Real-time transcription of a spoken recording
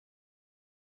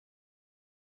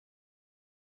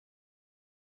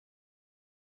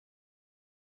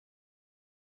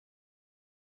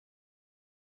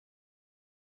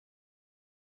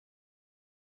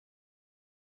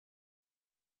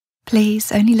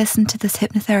Please only listen to this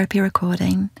hypnotherapy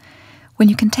recording when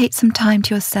you can take some time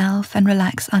to yourself and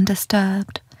relax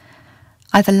undisturbed,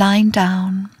 either lying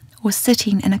down or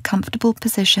sitting in a comfortable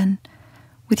position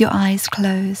with your eyes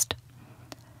closed.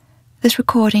 This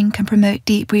recording can promote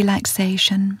deep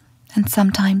relaxation and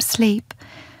sometimes sleep,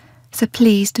 so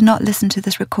please do not listen to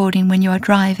this recording when you are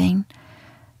driving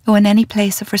or in any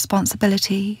place of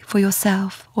responsibility for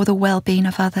yourself or the well-being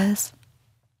of others.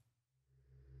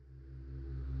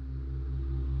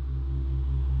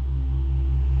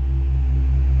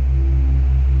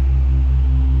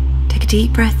 Take a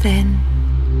deep breath in,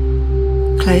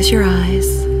 close your eyes,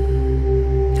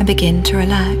 and begin to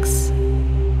relax.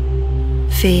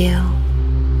 Feel,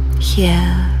 hear,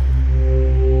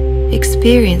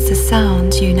 experience the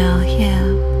sounds you now hear.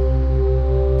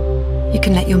 You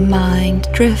can let your mind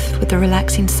drift with the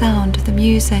relaxing sound of the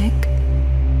music,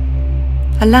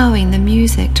 allowing the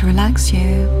music to relax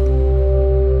you.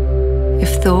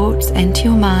 If thoughts enter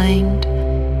your mind,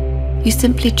 you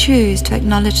simply choose to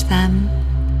acknowledge them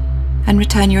and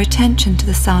return your attention to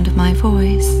the sound of my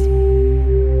voice.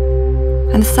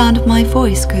 And the sound of my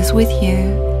voice goes with you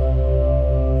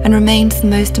and remains the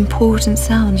most important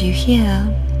sound you hear.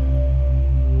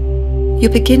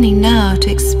 You're beginning now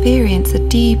to experience a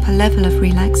deeper level of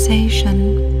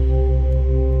relaxation.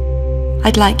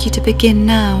 I'd like you to begin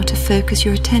now to focus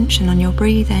your attention on your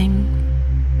breathing,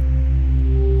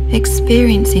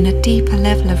 experiencing a deeper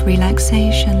level of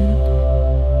relaxation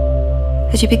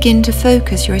as you begin to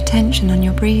focus your attention on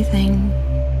your breathing.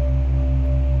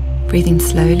 Breathing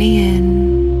slowly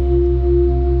in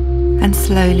and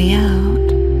slowly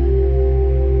out,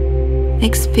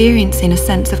 experiencing a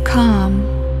sense of calm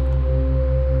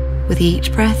with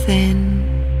each breath in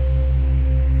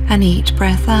and each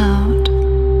breath out.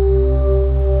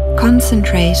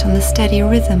 Concentrate on the steady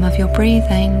rhythm of your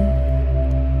breathing,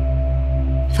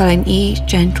 following each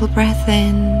gentle breath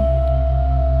in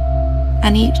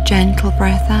and each gentle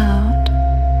breath out,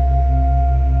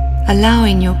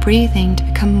 allowing your breathing to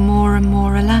become more and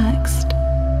more relaxed,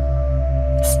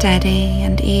 steady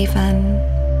and even.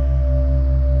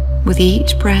 With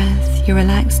each breath, you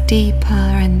relax deeper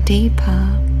and deeper,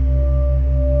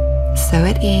 so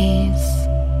at ease,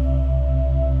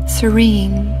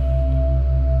 serene,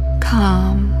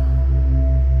 calm,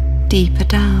 deeper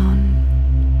down.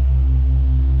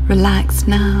 Relax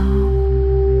now,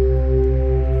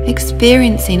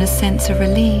 experiencing a sense of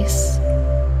release,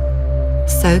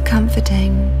 so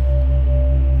comforting,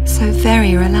 so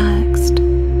very relaxed,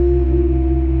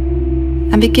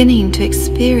 and beginning to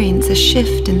experience a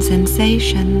shift in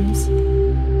sensations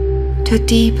to a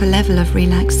deeper level of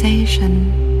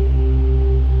relaxation.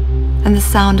 And the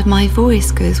sound of my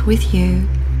voice goes with you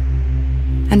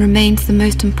and remains the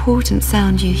most important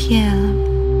sound you hear.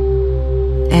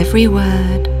 Every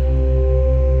word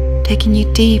taking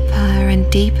you deeper and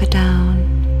deeper down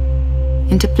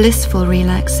into blissful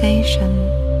relaxation.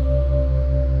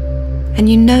 And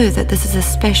you know that this is a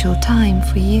special time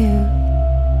for you,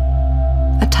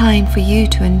 a time for you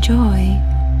to enjoy,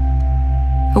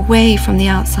 away from the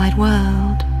outside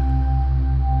world,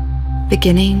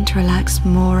 beginning to relax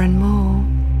more and more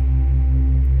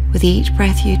with each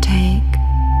breath you take,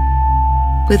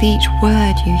 with each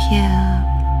word you hear,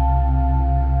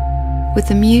 with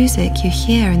the music you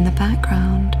hear in the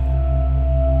background,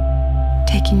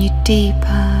 taking you deeper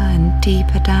and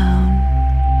deeper down.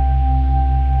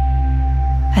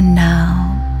 And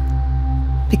now,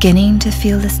 beginning to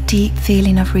feel this deep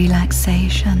feeling of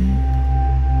relaxation,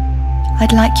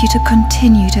 I'd like you to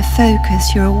continue to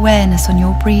focus your awareness on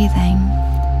your breathing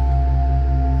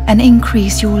and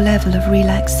increase your level of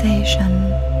relaxation.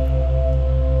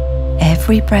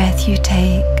 Every breath you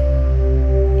take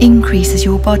increases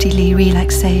your bodily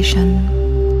relaxation,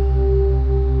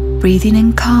 breathing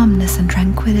in calmness and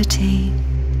tranquility,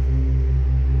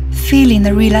 feeling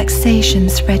the relaxation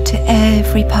spread to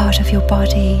every part of your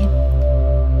body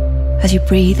as you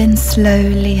breathe in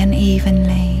slowly and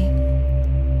evenly.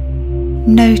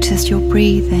 Notice your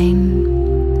breathing,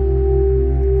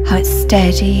 how its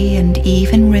steady and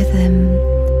even rhythm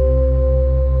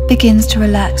begins to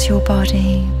relax your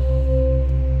body,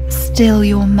 still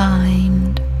your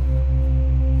mind.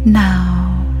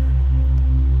 Now,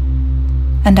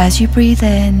 and as you breathe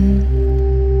in,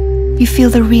 you feel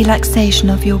the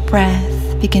relaxation of your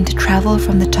breath begin to travel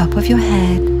from the top of your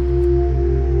head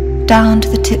down to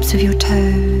the tips of your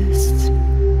toes.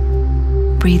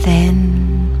 Breathe in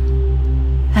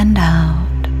and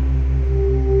out,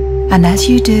 and as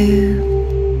you do,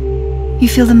 you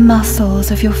feel the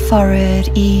muscles of your forehead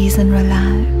ease and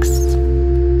relax,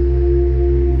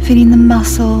 feeling the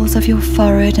muscles of your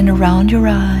forehead and around your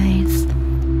eyes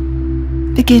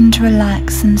begin to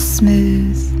relax and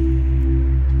smooth,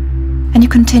 and you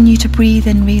continue to breathe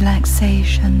in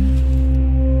relaxation,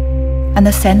 and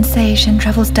the sensation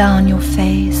travels down your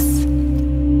face,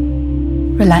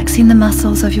 relaxing the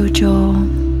muscles of your jaw.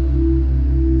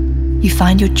 You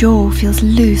find your jaw feels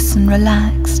loose and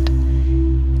relaxed,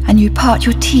 and you part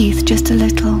your teeth just a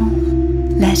little,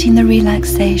 letting the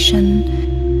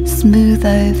relaxation smooth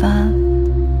over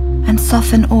and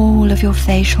soften all of your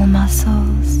facial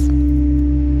muscles.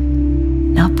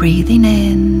 Now breathing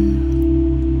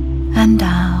in and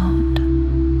out,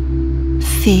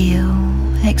 feel,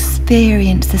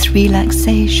 experience this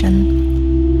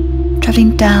relaxation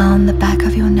traveling down the back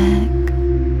of your neck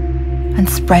and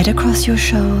spread across your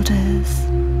shoulders.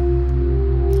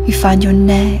 You find your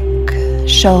neck,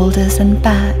 shoulders and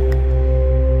back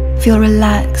feel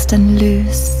relaxed and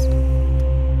loose,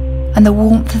 and the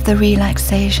warmth of the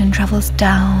relaxation travels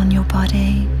down your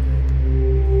body.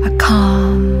 A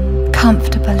calm,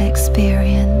 comfortable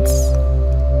experience.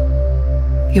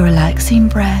 Your relaxing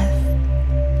breath,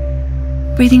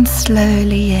 breathing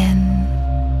slowly in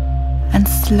and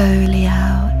slowly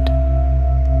out,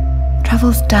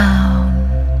 travels down,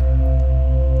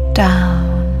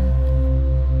 down,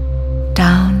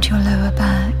 down to your lower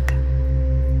back.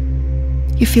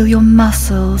 You feel your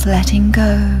muscles letting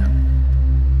go,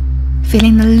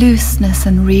 feeling the looseness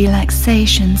and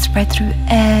relaxation spread through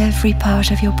every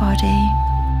part of your body.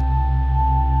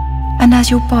 And as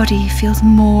your body feels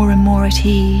more and more at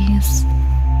ease,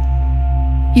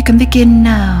 you can begin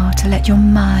now to let your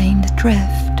mind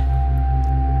drift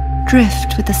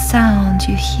with the sounds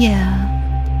you hear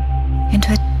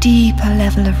into a deeper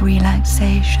level of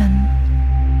relaxation,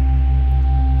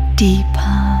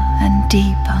 deeper and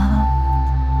deeper.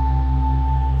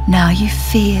 Now you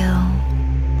feel,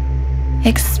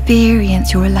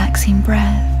 experience your relaxing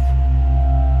breath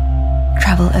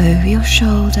travel over your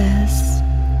shoulders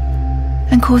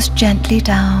and course gently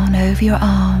down over your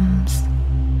arms,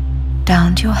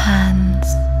 down to your hands,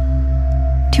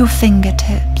 to your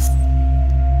fingertips.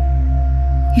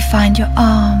 You find your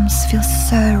arms feel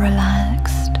so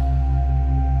relaxed.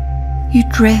 You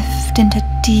drift into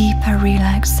deeper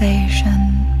relaxation.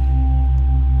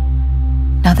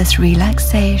 Now this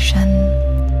relaxation,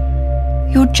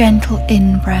 your gentle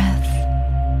in-breath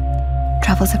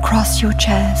travels across your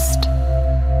chest,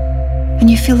 and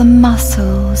you feel the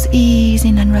muscles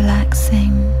easing and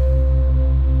relaxing.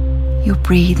 Your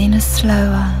breathing is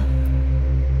slower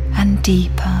and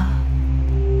deeper.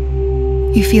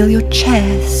 You feel your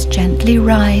chest gently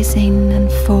rising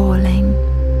and falling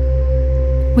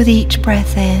with each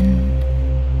breath in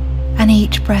and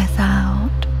each breath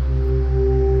out.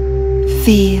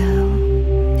 Feel,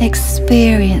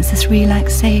 experience this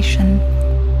relaxation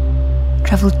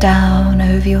travel down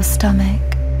over your stomach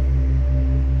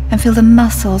and feel the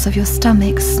muscles of your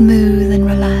stomach smooth and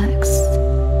relaxed.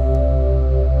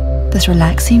 This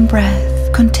relaxing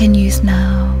breath continues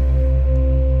now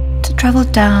to travel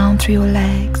down through your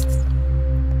legs.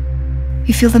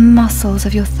 You feel the muscles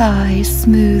of your thighs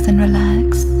smooth and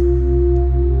relaxed.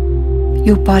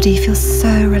 Your body feels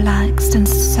so relaxed and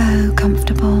so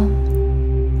comfortable,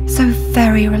 so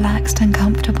very relaxed and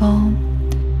comfortable.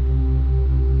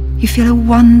 You feel a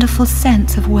wonderful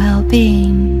sense of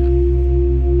well-being.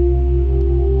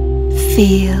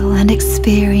 Feel and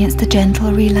experience the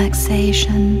gentle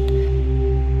relaxation,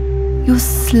 your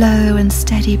slow and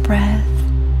steady breath,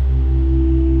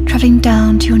 traveling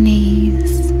down to your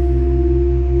knees,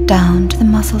 down to the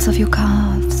muscles of your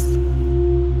calves,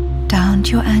 down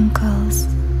to your ankles,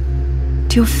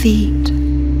 to your feet,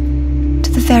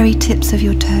 to the very tips of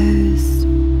your toes.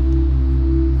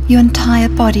 Your entire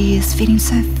body is feeling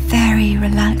so very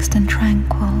relaxed and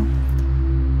tranquil,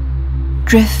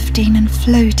 drifting and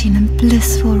floating in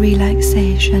blissful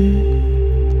relaxation.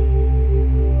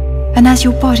 And as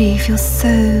your body feels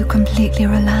so completely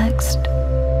relaxed,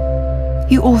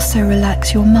 you also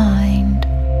relax your mind.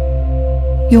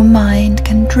 Your mind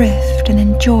can drift and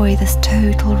enjoy this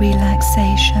total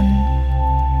relaxation.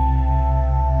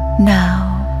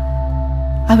 Now,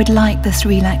 I would like this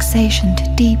relaxation to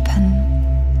deepen,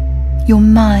 your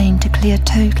mind to clear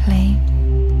totally.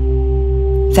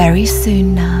 Very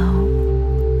soon now,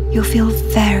 you'll feel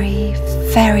very,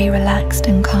 very relaxed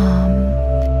and calm.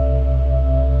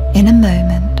 In a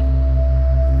moment,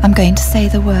 I'm going to say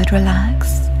the word relax.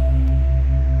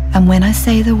 And when I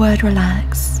say the word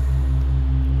relax,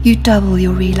 you double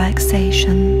your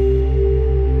relaxation,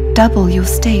 double your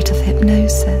state of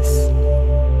hypnosis.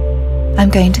 I'm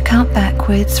going to count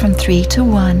backwards from 3 to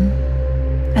 1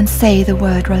 and say the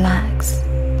word relax,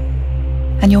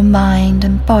 and your mind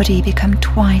and body become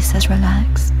twice as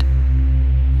relaxed.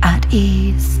 at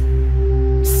ease,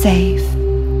 safe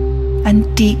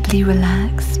and deeply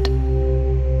relaxed.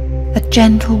 A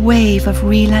gentle wave of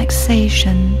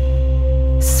relaxation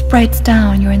spreads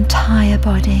down your entire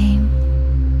body.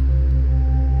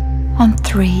 On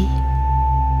 3,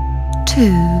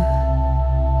 2,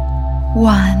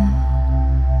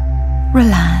 1,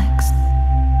 relax.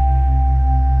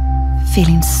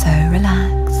 Feeling so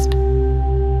relaxed,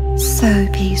 so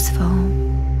peaceful,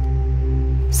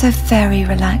 so very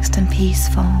relaxed and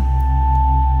peaceful.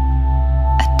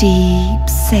 A deep,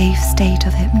 safe state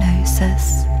of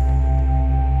hypnosis,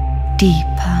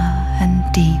 deeper and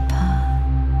deeper.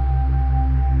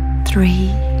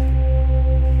 3,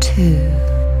 2,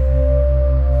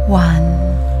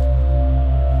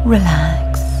 1,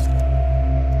 relax.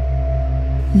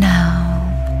 Now,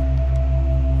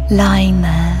 lying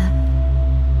there,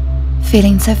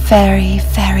 feeling so very,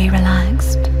 very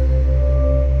relaxed,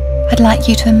 I'd like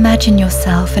you to imagine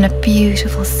yourself in a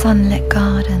beautiful sunlit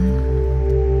garden,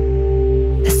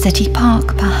 a city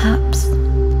park perhaps,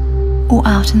 or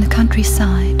out in the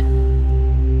countryside.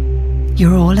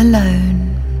 You're all alone.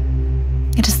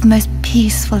 It is the most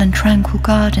peaceful and tranquil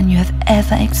garden you have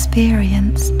ever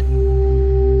experienced.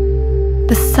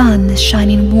 The sun is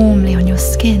shining warmly on your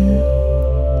skin.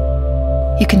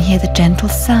 You can hear the gentle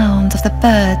sounds of the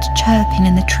birds chirping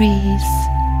in the trees,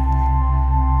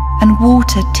 and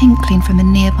water tinkling from a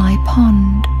nearby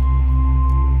pond.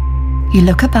 You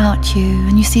look about you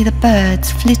and you see the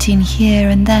birds flitting here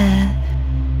and there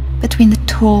between the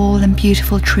tall and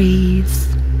beautiful trees.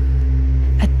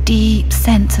 A deep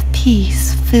sense of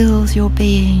peace fills your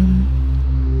being.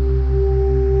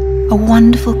 A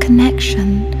wonderful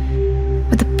connection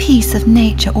with the peace of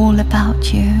nature all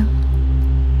about you.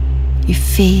 You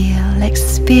feel,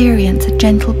 experience a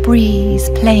gentle breeze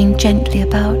playing gently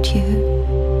about you,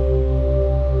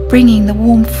 bringing the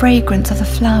warm fragrance of the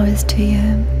flowers to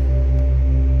you.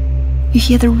 You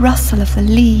hear the rustle of the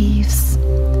leaves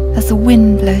as the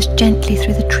wind blows gently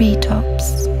through the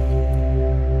treetops.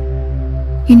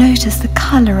 You notice the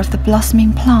colour of the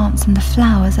blossoming plants and the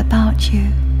flowers about you,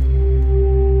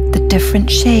 the different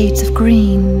shades of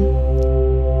green,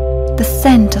 the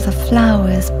scent of the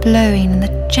flowers blowing in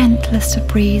the gentlest of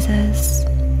breezes,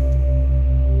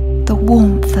 the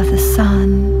warmth of the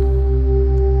sun,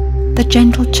 the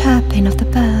gentle chirping of the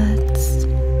birds,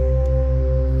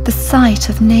 the sight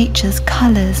of nature's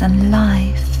colours and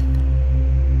life,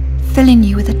 filling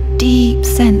you with a deep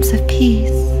sense of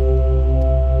peace,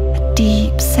 a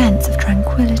deep sense of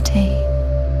tranquility,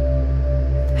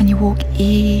 and you walk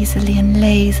easily and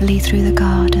lazily through the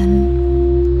garden,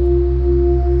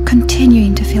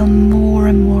 continuing to feel more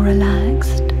and more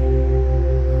relaxed,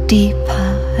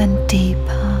 deeper and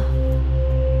deeper,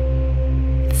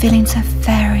 feeling so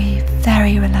very,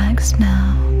 very relaxed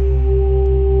now.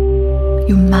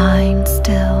 Your mind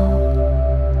still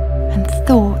and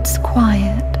thoughts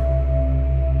quiet.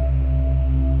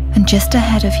 And just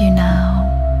ahead of you now,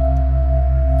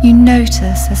 you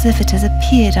notice, as if it has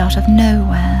appeared out of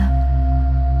nowhere,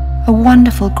 a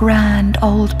wonderful grand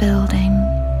old building,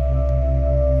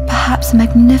 perhaps a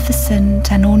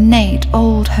magnificent and ornate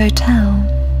old hotel,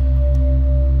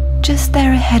 just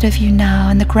there ahead of you now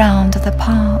in the grounds of the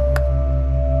park.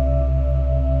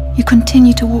 You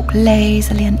continue to walk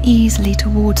lazily and easily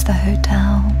towards the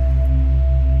hotel.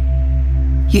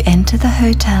 You enter the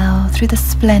hotel through the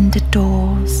splendid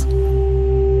doors,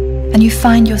 and you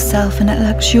find yourself in a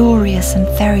luxurious and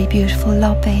very beautiful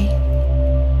lobby,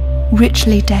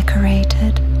 richly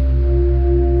decorated,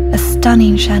 a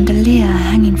stunning chandelier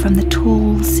hanging from the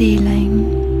tall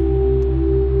ceiling.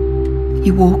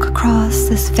 You walk across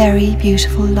this very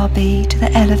beautiful lobby to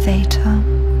the elevator,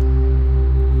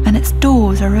 and its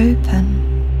doors are open.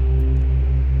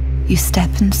 You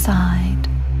step inside.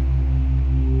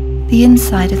 The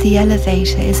inside of the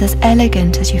elevator is as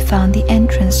elegant as you found the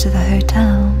entrance to the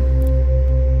hotel.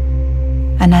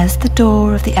 And as the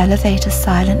door of the elevator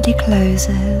silently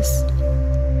closes,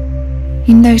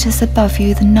 you notice above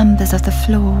you the numbers of the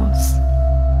floors,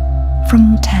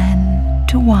 from 10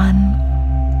 to 1.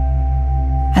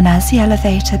 And as the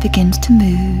elevator begins to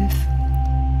move,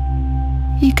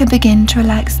 you can begin to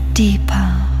relax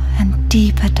deeper and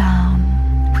deeper down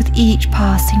with each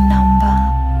passing number.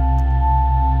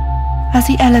 As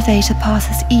the elevator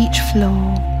passes each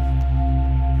floor,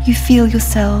 you feel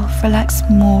yourself relax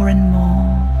more and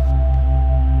more.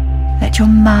 Let your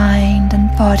mind and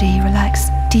body relax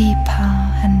deeper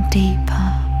and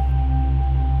deeper.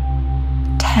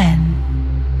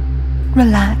 10.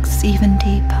 Relax even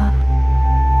deeper.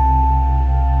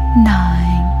 9.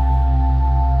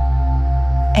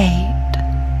 8.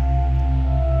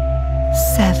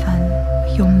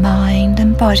 7. your mind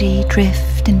and body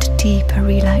drift into deeper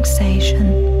relaxation.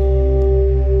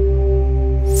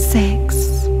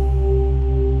 6,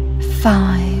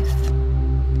 5,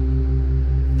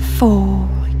 4,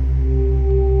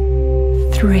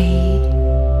 3,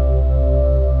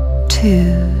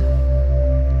 2,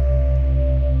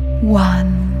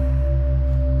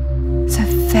 1. So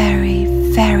very,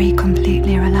 very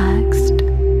completely relaxed,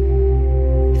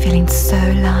 feeling so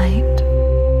light,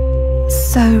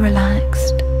 so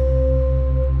relaxed,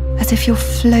 as if you're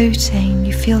floating.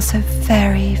 You feel so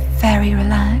very, very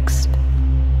relaxed.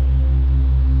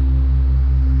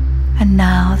 And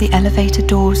now the elevator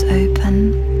doors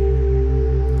open,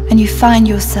 and you find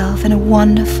yourself in a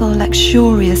wonderful,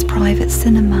 luxurious private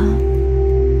cinema.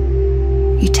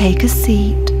 You take a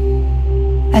seat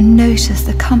and notice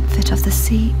the comfort of the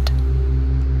seat,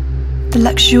 the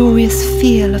luxurious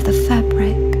feel of the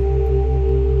fabric.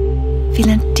 Feel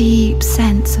a deep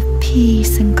sense of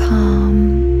peace and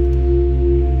calm.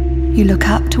 You look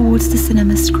up towards the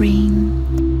cinema screen,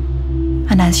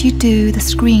 and as you do, the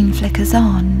screen flickers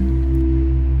on,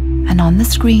 and on the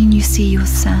screen you see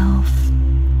yourself.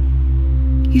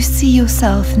 You see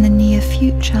yourself in the near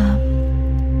future.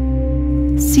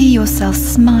 See yourself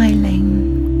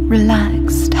smiling,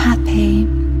 relaxed, happy,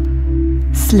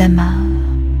 slimmer,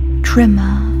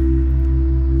 trimmer,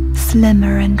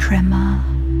 slimmer and trimmer,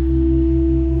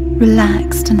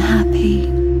 relaxed and happy,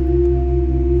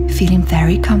 feeling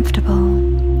very comfortable,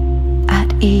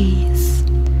 at ease.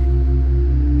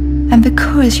 And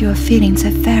because you are feeling so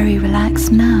very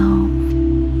relaxed now,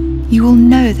 you will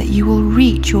know that you will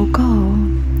reach your goal.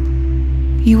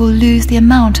 You will lose the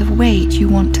amount of weight you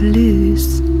want to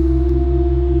lose.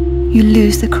 You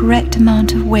lose the correct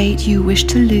amount of weight you wish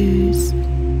to lose.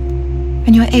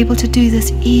 And you're able to do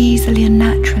this easily and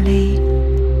naturally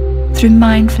through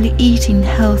mindfully eating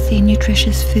healthy and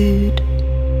nutritious food.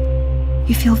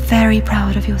 You feel very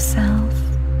proud of yourself.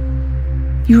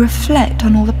 You reflect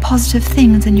on all the positive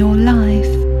things in your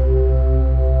life.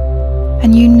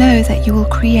 And you know that you will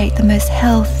create the most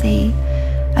healthy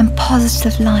and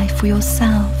positive life for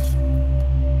yourself.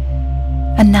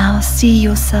 And now see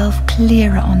yourself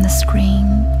clearer on the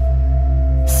screen.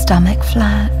 Stomach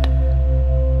flat,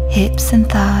 hips and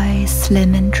thighs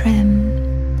slim and trim,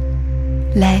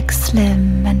 legs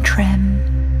slim and trim.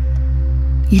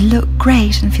 You look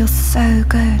great and feel so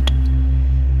good.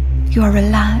 You are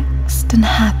relaxed and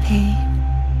happy,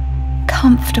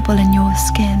 comfortable in your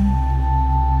skin.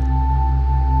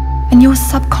 And your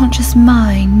subconscious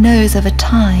mind knows of a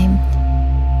time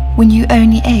when you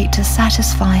only ate to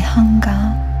satisfy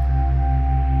hunger.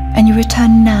 And you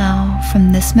return now,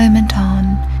 from this moment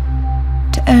on,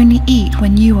 to only eat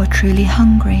when you are truly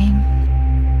hungry.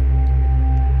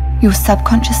 Your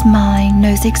subconscious mind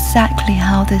knows exactly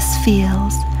how this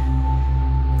feels,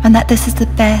 and that this is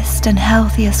the best and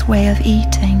healthiest way of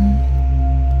eating.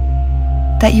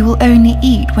 That you will only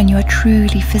eat when you are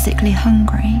truly physically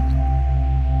hungry.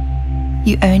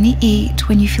 You only eat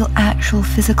when you feel actual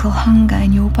physical hunger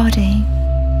in your body.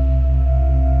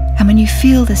 And when you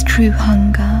feel this true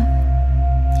hunger,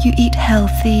 you eat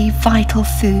healthy, vital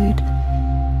food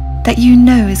that you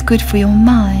know is good for your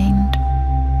mind,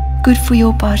 good for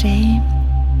your body,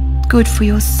 good for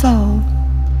your soul.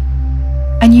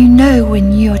 And you know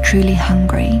when you are truly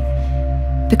hungry,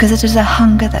 because it is a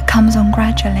hunger that comes on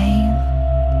gradually.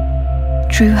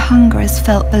 True hunger is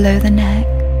felt below the neck,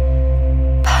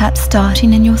 perhaps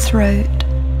starting in your throat,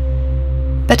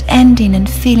 but ending in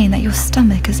feeling that your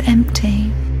stomach is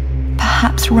empty,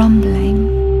 perhaps rumbling.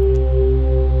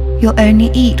 You'll only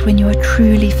eat when you are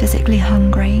truly physically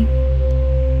hungry,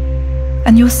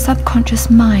 and your subconscious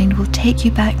mind will take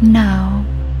you back now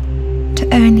to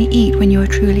only eat when you are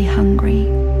truly hungry,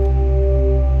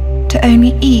 to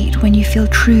only eat when you feel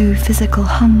true physical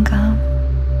hunger.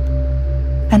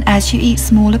 And as you eat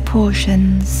smaller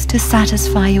portions to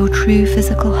satisfy your true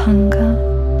physical hunger,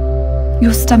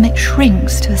 your stomach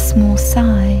shrinks to a small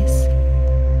size,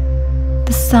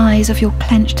 the size of your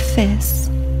clenched fist,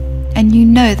 and you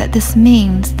know that this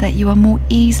means that you are more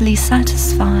easily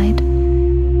satisfied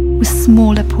with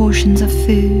smaller portions of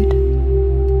food.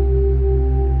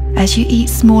 As you eat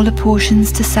smaller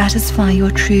portions to satisfy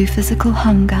your true physical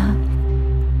hunger,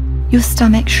 your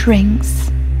stomach shrinks,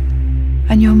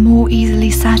 and you're more easily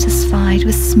satisfied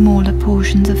with smaller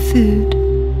portions of food.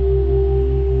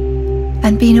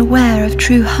 And being aware of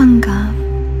true hunger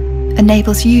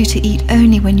enables you to eat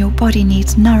only when your body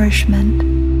needs nourishment.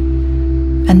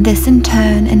 And this in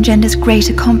turn engenders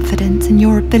greater confidence in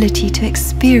your ability to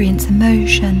experience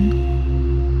emotion,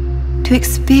 to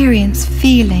experience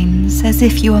feelings as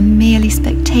if you are merely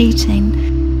spectating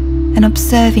and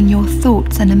observing your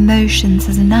thoughts and emotions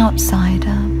as an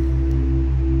outsider.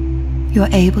 You're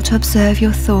able to observe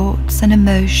your thoughts and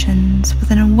emotions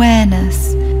with an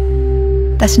awareness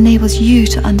that enables you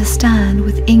to understand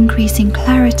with increasing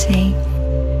clarity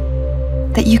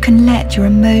that you can let your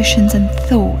emotions and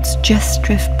thoughts just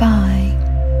drift by.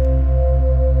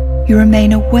 You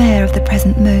remain aware of the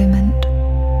present moment,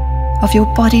 of your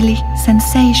bodily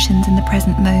sensations in the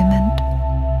present moment,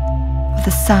 of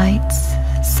the sights,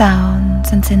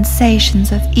 sounds and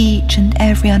sensations of each and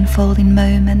every unfolding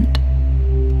moment.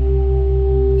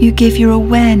 You give your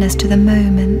awareness to the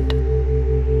moment,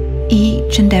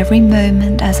 each and every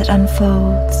moment as it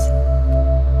unfolds,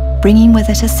 bringing with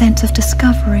it a sense of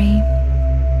discovery,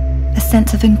 a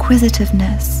sense of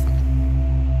inquisitiveness,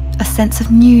 a sense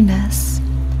of newness,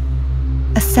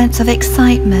 a sense of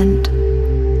excitement.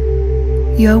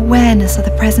 Your awareness of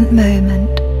the present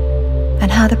moment and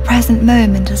how the present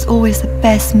moment is always the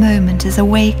best moment is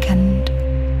awakened.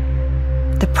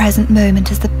 The present moment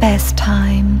is the best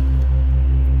time,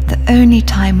 the only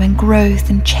time when growth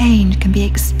and change can be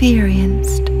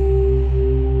experienced.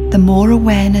 The more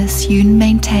awareness you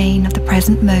maintain of the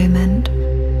present moment,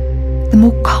 the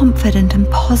more confident and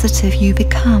positive you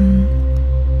become.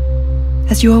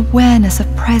 As your awareness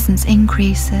of presence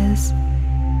increases,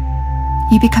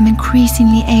 you become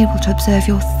increasingly able to observe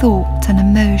your thoughts and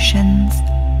emotions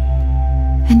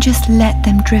and just let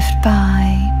them drift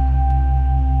by,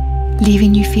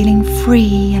 leaving you feeling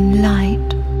free and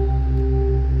light.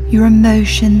 Your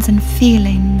emotions and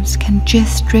feelings can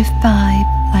just drift by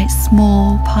like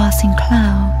small passing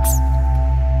clouds,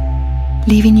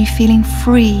 leaving you feeling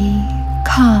free,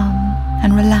 calm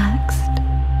and relaxed,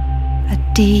 a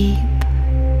deep,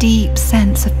 deep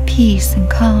sense of peace and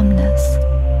calmness,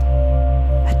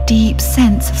 a deep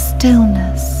sense of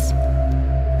stillness,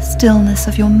 stillness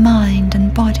of your mind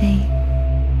and body.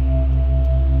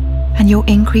 And your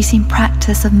increasing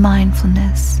practice of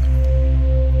mindfulness,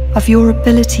 of your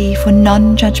ability for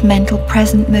non-judgmental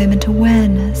present moment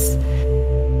awareness,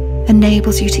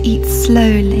 enables you to eat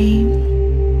slowly,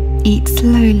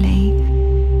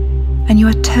 and you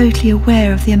are totally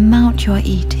aware of the amount you are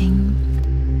eating.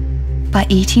 By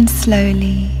eating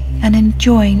slowly and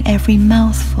enjoying every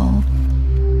mouthful,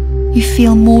 you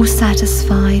feel more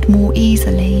satisfied more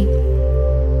easily.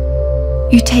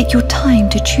 You take your time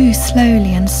to chew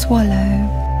slowly and swallow.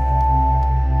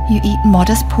 You eat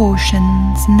modest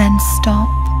portions and then stop,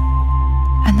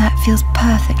 and that feels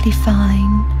perfectly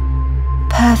fine,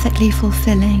 perfectly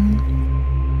fulfilling.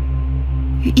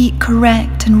 You eat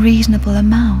correct and reasonable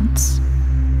amounts,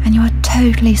 and you are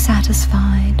totally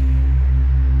satisfied.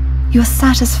 You are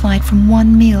satisfied from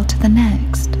one meal to the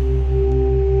next.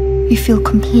 You feel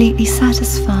completely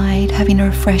satisfied having a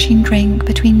refreshing drink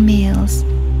between meals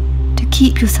to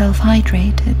keep yourself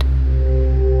hydrated.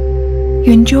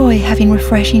 You enjoy having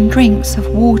refreshing drinks of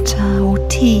water or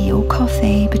tea or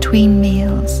coffee between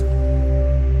meals,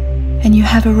 and you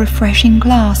have a refreshing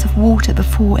glass of water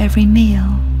before every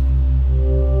meal.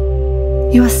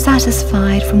 You are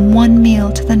satisfied from one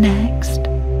meal to the next,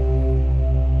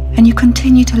 and you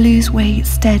continue to lose weight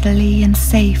steadily and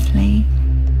safely,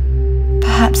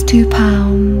 perhaps 2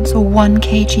 pounds or 1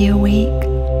 kg a week,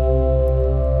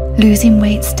 losing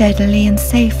weight steadily and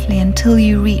safely until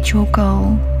you reach your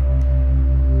goal.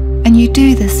 And you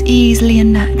do this easily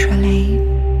and naturally,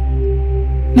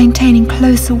 maintaining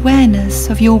close awareness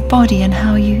of your body and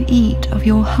how you eat, of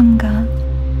your hunger,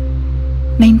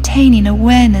 maintaining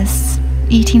awareness,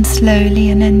 eating slowly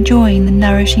and enjoying the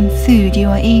nourishing food you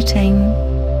are eating,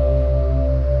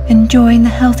 enjoying the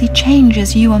healthy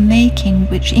changes you are making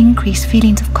which increase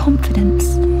feelings of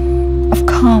confidence, of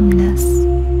calmness,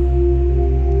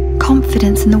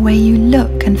 confidence in the way you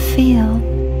look and feel,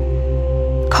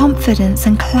 confidence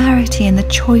and clarity in the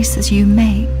choices you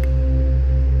make,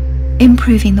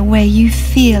 improving the way you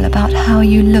feel about how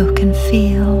you look and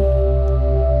feel.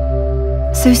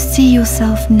 So see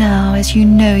yourself now as you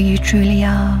know you truly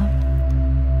are.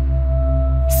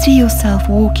 See yourself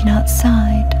walking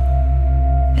outside.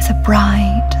 It's a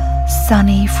bright,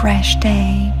 sunny, fresh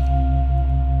day.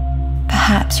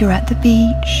 Perhaps you're at the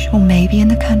beach or maybe in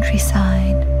the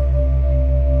countryside.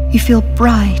 You feel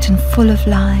bright and full of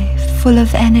life, full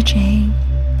of energy.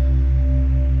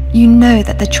 You know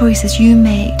that the choices you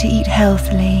make to eat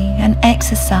healthily and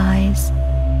exercise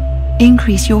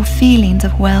increase your feelings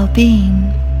of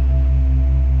well-being.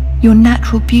 Your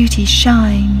natural beauty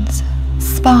shines,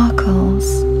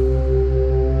 sparkles.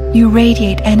 You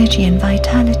radiate energy and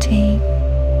vitality.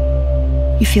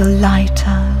 You feel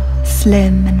lighter,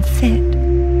 slim and fit.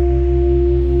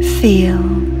 Feel,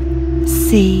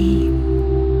 see,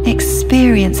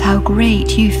 Experience how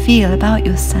great you feel about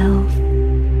yourself,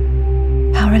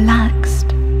 how relaxed,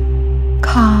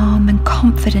 calm and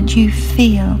confident you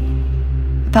feel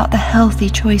about the healthy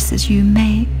choices you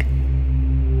make.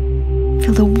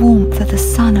 Feel the warmth of the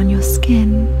sun on your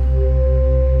skin.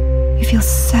 You feel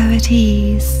so at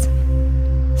ease,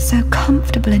 so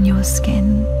comfortable in your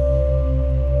skin.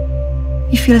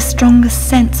 You feel a stronger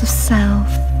sense of self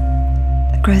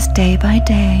that grows day by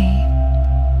day,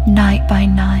 night by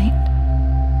night.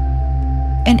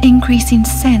 An increasing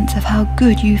sense of how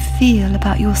good you feel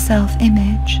about your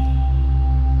self-image.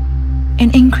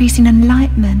 An increasing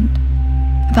enlightenment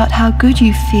about how good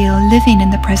you feel living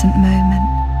in the present moment,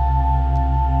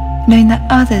 knowing that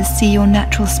others see your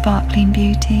natural sparkling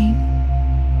beauty,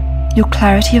 your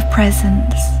clarity of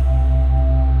presence,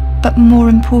 but more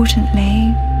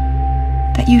importantly,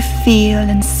 that you feel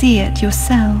and see it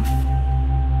yourself.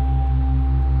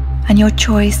 And your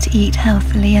choice to eat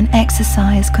healthily and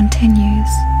exercise continues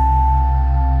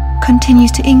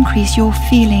to increase your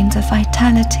feelings of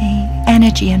vitality,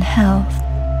 energy and health.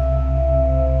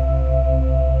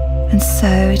 And so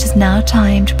it is now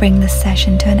time to bring this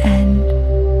session to an end.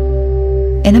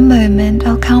 In a moment,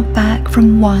 I'll count back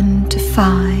from 1 to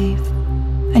 5,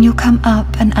 and you'll come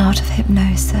up and out of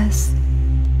hypnosis,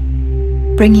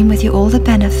 bringing with you all the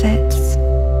benefits,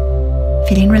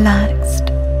 feeling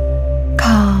relaxed,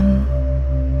 calm,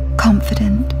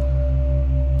 confident,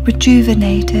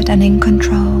 rejuvenated and in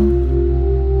control.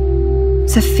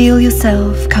 So feel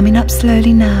yourself coming up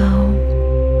slowly now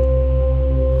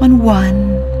on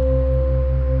 1,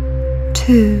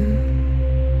 2,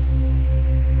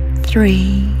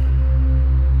 3,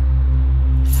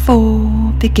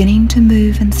 4, beginning to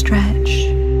move and stretch,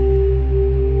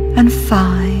 and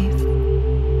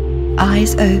 5,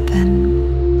 eyes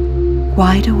open,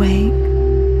 wide awake,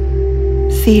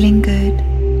 feeling good,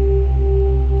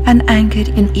 and anchored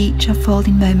in each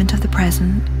unfolding moment of the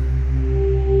present.